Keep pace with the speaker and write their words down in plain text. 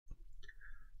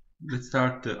Let's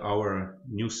start our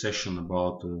new session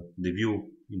about the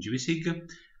view in gvSIG,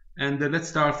 and let's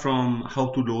start from how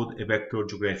to load a vector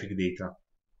geographic data.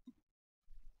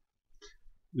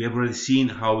 We have already seen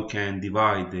how we can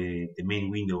divide the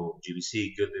main window of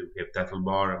gvSIG. We have title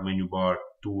bar, menu bar,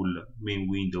 tool, main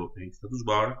window, and status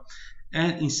bar.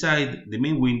 And inside the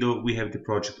main window we have the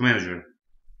project manager.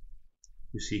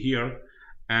 You see here.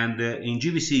 And in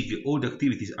gvSIG all the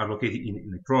activities are located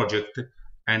in a project,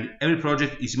 and every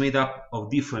project is made up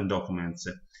of different documents.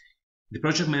 The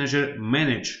project manager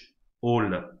manages all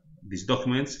these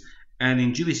documents, and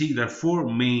in gvSIG there are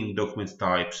four main document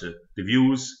types: the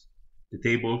views, the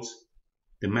tables,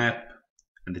 the map,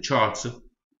 and the charts,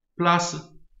 plus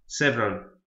several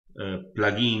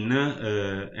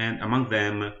plugins, and among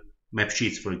them map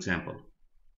sheets, for example.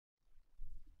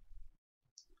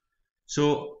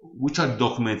 So, which are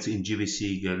documents in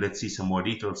gvSIG? Let's see some more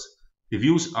details. The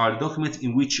views are documents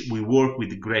in which we work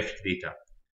with graphic data.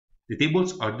 The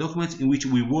tables are documents in which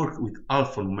we work with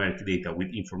alphanumeric data, with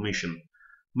information.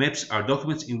 Maps are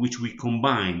documents in which we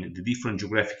combine the different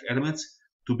geographic elements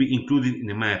to be included in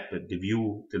a map: the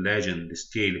view, the legend, the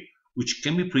scale, which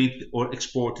can be printed or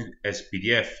exported as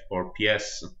PDF or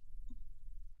PS.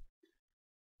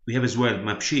 We have as well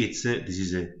map sheets. This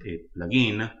is a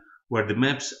plugin where the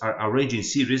maps are arranged in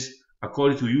series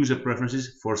according to user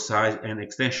preferences for size and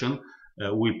extension.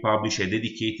 We'll publish a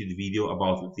dedicated video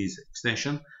about this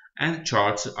extension. And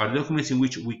charts are documents in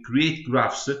which we create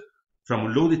graphs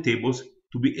from loaded tables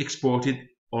to be exported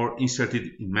or inserted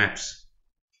in maps.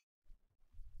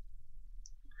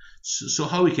 So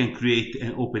how we can create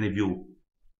and open a view?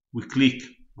 We click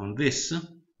on this,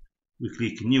 we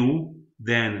click new,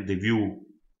 then the view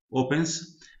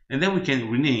opens, and then we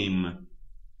can rename.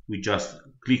 We just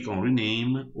click on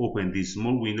rename, open this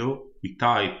small window, we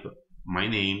type my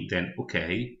name, then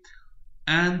OK.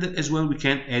 And as well we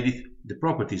can edit the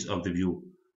properties of the view.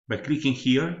 By clicking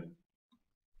here,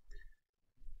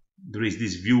 there is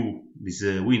this view, this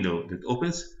window that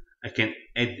opens. I can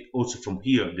add also from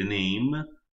here the name.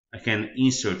 I can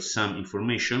insert some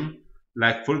information,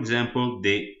 like for example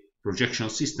the projection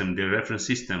system, the reference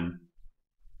system.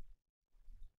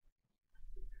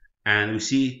 And we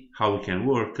see how we can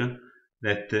work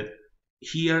that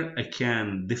here I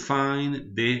can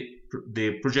define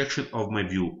the projection of my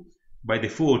view. By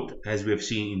default, as we have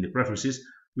seen in the preferences,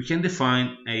 we can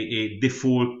define a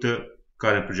default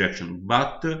current projection,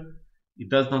 but it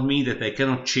does not mean that I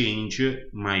cannot change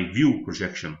my view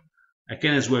projection. I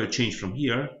can as well change from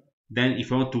here. Then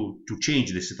if I want to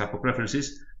change the setup of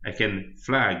preferences, I can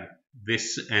flag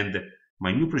this, and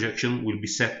my new projection will be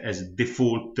set as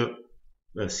default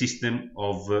system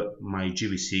of my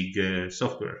gvSIG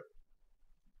software.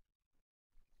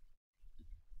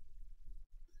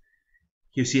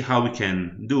 You see how we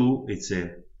can do it's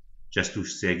just to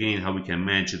say again how we can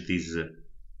manage this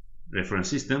reference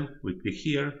system. We click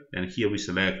here, and here we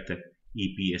select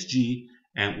EPSG,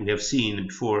 and we have seen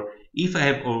before, if I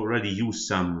have already used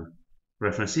some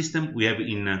reference system, we have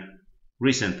in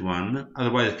recent one,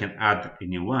 otherwise I can add a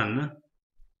new one.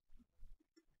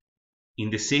 In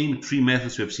the same three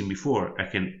methods we have seen before, I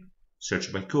can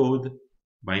search by code,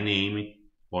 by name,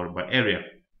 or by area.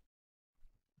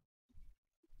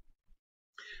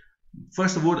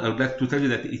 First of all, I would like to tell you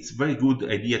that it's a very good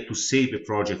idea to save a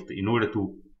project in order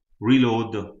to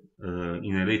reload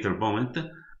in a later moment.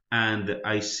 And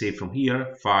I save from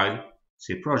here, File,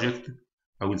 Save Project.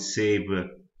 I will save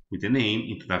with the name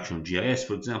Introduction GIS,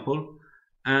 for example.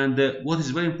 And what is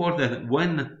very important, that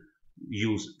when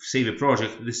you save a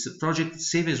project, this project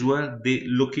saves as well the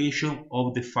location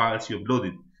of the files you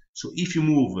uploaded. So if you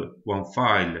move one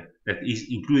file that is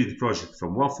included in the project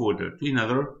from one folder to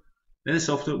another, then the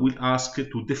software will ask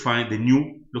to define the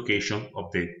new location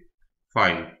of the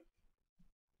file.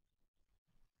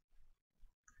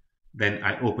 Then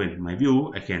I open my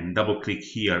view. I can double click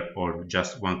here or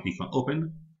just one click on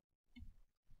open.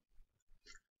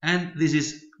 And this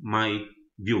is my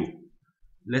view.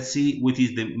 Let's see what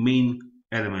is the main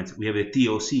element. We have a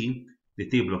TOC, the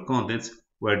table of contents,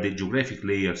 where the geographic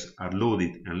layers are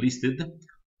loaded and listed.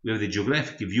 We have the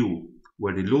geographic view,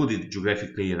 where the loaded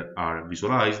geographic layers are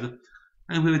visualized.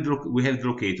 And we have the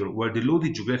locator, where the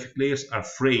loaded geographic layers are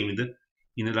framed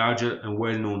in a larger and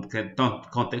well-known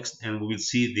context, and we will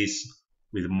see this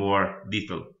with more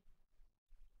detail.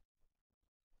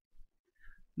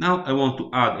 Now I want to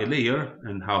add a layer,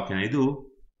 and how can I do?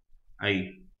 I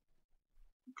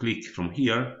click from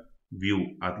here,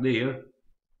 view, add layer,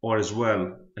 or as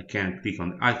well I can click on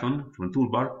the icon from the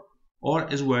toolbar, or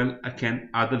as well I can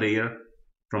add a layer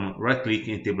from right click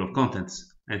in table of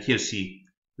contents. And here see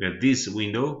we have this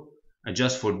window.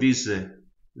 Just for this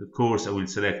course, I will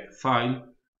select File,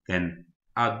 then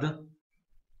Add.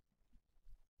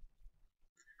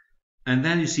 And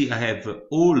then you see I have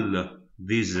all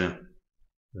these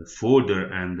folder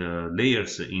and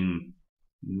layers in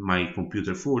my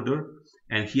computer folder,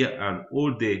 and here are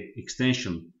all the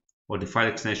extension or the file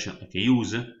extension I can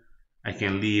use. I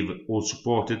can leave all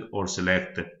supported or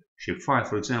select shapefile,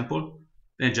 for example.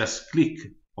 Then just click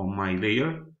on my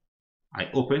layer, I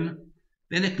open,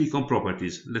 then I click on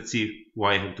properties. Let's see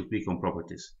why I have to click on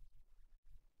properties.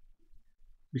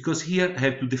 Because here I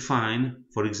have to define,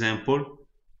 for example,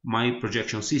 my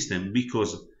projection system,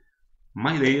 because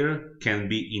my layer can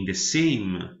be in the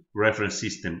same reference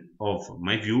system of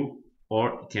my view,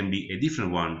 or it can be a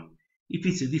different one. If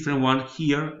it's a different one,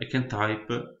 here I can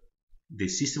type the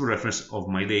system reference of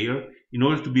my layer in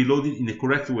order to be loaded in the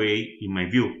correct way in my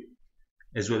view.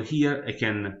 As well, here I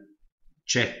can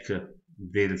check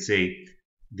let's say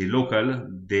the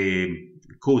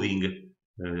coding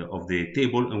of the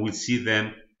table, and we'll see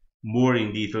them more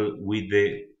in detail with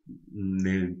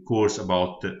the course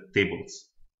about tables.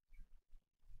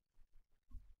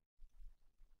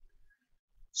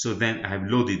 So then I have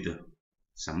loaded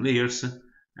some layers,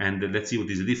 and let's see what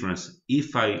is the difference.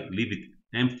 If I leave it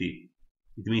empty,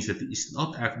 it means that it's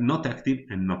not active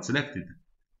and not selected.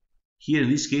 Here in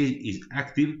this case is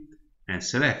active and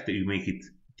selected. You make it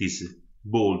is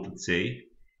bold, let's say.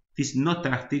 It is not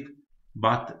active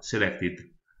but selected.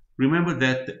 Remember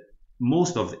that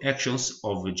most of the actions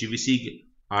of gvSIG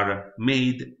are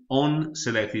made on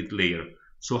selected layer.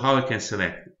 So how I can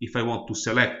select? If I want to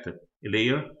select a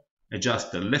layer, I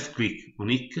just left click on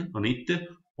it,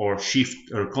 or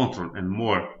shift or control and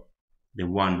more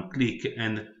than one click,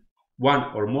 and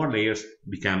one or more layers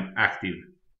become active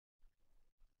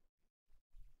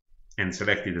and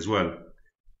selected as well.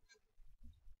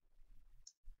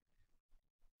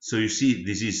 So you see,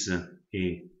 this is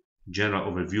a general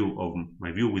overview of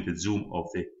my view with the zoom of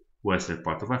the western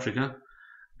part of Africa.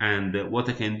 And what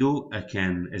I can do, I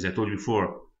can, as I told you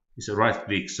before, is a right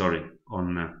click,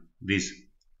 on this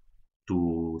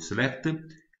to select.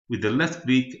 With the left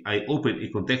click, I open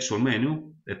a contextual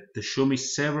menu that shows me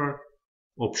several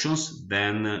options.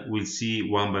 Then we'll see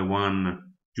one by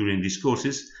one during these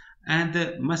courses.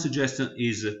 And my suggestion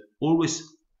is always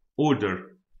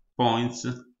order points,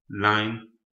 line,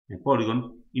 and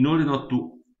polygon in order not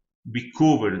to be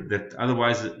covered. That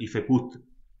otherwise, if I put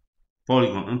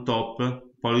polygon on top,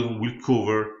 polygon will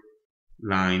cover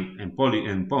line and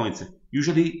points.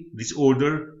 Usually, this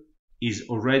order is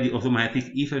already automatic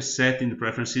if I set in the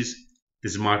preferences the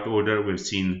smart order we've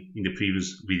seen in the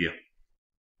previous video.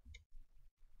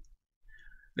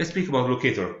 Let's speak about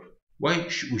Locator. Why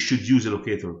we should use a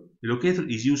Locator? The Locator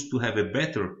is used to have a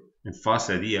better and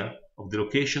faster idea of the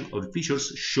location of the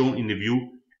features shown in the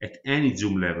view at any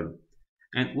zoom level.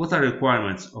 And what are the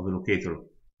requirements of a Locator?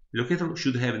 The Locator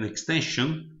should have an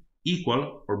extension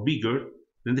equal or bigger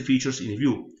than the features in the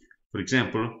view. For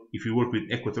example, if you work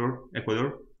with Ecuador,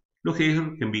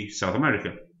 Locator can be South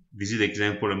America. This is the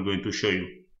example I'm going to show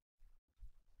you.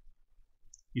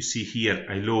 You see here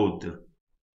I load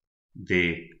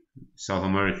the South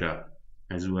America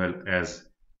as well as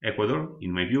Ecuador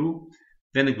in my view.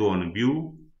 Then I go on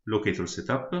View, Locator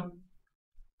Setup.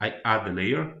 I add a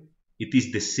layer. It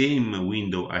is the same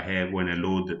window I have when I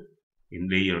load a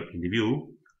layer in the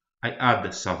view. I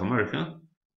add South America.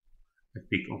 I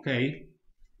click OK.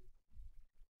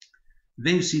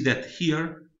 Then you see that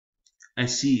here I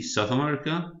see South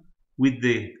America with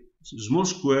the small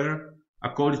square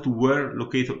according to where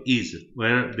Locator is,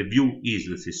 where the view is,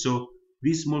 let's say. So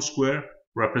this small square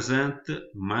represents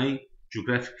my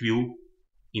geographic view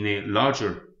in a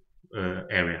larger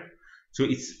area. So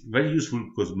it's very useful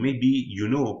because maybe you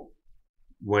know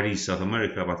where is South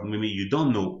America, but maybe you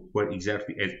don't know where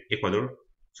exactly is Ecuador.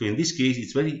 So in this case,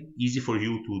 it's very easy for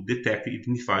you to detect,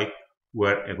 identify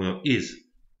where Ecuador is.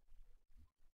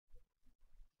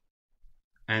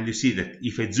 And you see that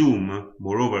if I zoom,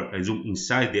 moreover, I zoom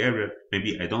inside the area,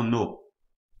 maybe I don't know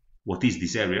what is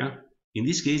this area. In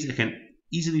this case, I can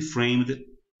easily frame it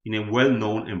in a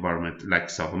well-known environment like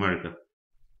South America.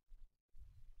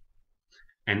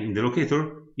 And in the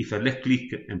Locator, if I left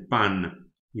click and pan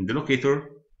in the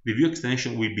Locator, the view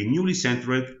extension will be newly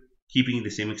centered, keeping the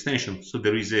same extension. So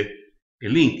there is a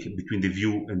link between the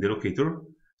view and the Locator.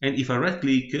 And if I right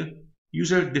click,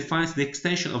 user defines the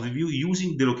extension of the view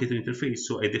using the Locator interface.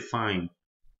 So I define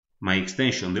my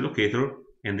extension on the Locator,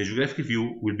 and the geographic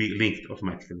view will be linked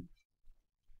automatically.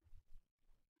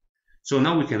 So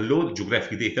now we can load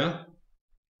geographic data,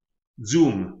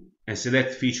 zoom and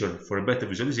select feature for a better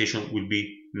visualization will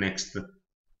be next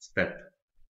step.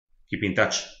 Keep in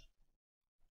touch.